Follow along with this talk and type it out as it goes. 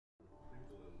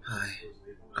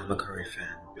I'm a curry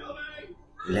fan.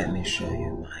 Let me show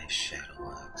you my shadow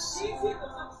works.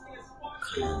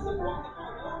 Come. Let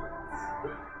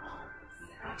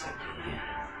me take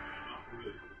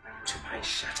you to my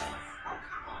shadow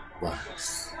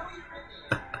works.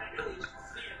 Now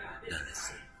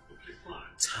listen.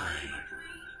 Time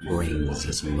brings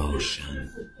us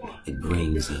motion. It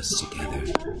brings us together.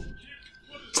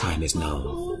 Time is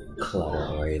no clutter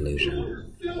or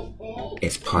illusion.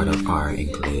 It's part of our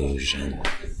inclusion.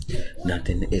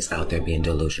 Nothing is out there being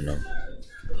delusional.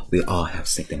 We all have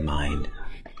sick in mind.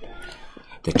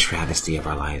 The travesty of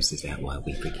our lives is that what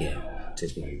we forget to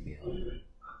be revealed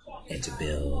and to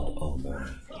build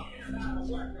over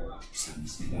again.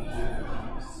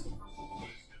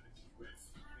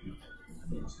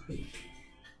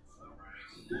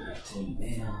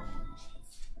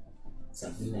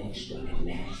 Something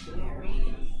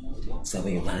extraordinary. So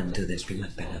we run to the stream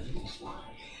of them,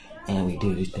 and we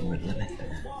do this thing with them.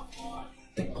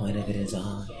 The point of it is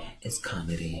all is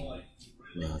comedy.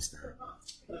 No, it's not.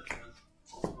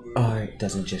 Art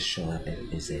doesn't just show up,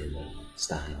 it is in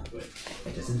style.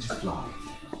 It doesn't just flow.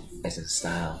 It's in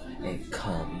style. It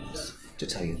comes to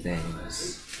tell you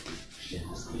things.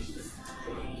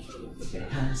 It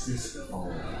has this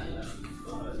aura.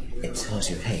 It tells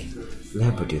you, hey,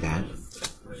 never do that.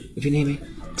 If you need me,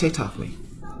 TikTok me.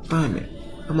 Find me.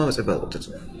 I'm always available to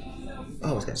talk.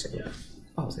 Always gotta say that.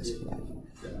 Always gotta say that.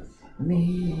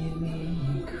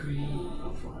 Mimicry,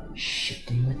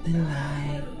 shifting with the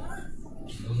light.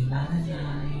 Moving by the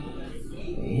night.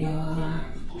 You're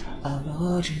a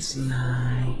gorgeous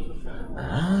lie.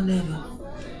 I'll never.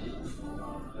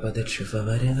 But the truth of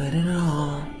it at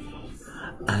all.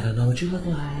 I don't know what you look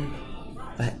like.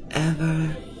 If I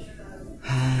ever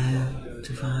have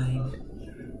to find.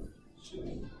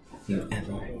 You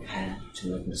ever had to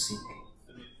look and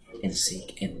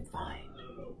seek and find?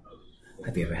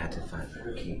 Have you ever had to find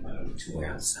a key to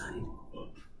wear outside?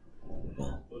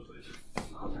 Well,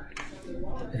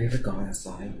 have you ever gone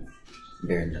outside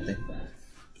bearing nothing?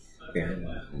 Bearing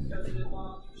nothing?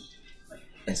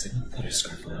 And said, put a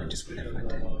scarf on and just wear that one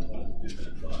day.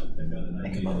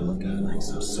 And come out looking like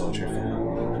some soldier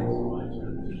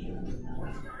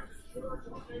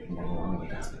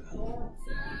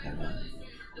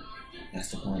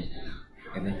That's the point.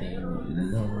 Everything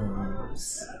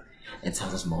moves. It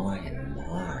tells us more and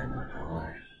more and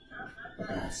more. But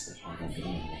that's the point of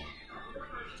being there.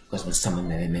 Because when someone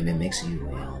makes you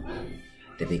real,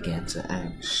 they begin to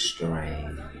act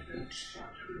strange.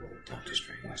 Dr.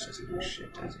 Strange doesn't know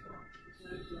shit, does he?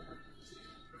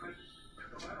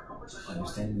 To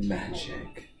understand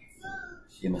magic,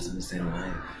 you must understand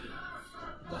life.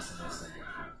 You must understand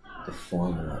the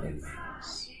formula it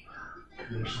makes.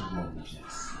 Creation more than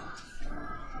just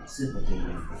simple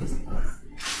thing physical.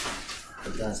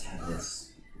 It does have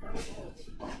this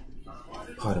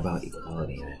part about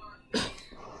equality in it.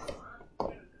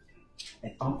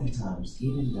 And oftentimes,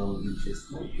 even though you just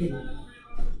don't get it,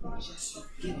 just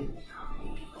get it.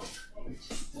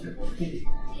 Just don't get it.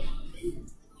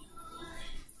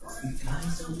 You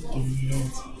guys don't get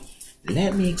it.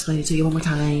 Let me explain it to you one more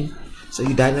time, so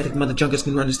you dialectic mother junkers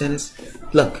can understand this.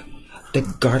 Look, the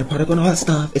garter particle and all that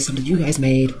stuff is something you guys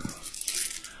made,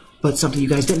 but something you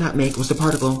guys did not make was the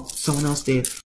particle. Someone else did.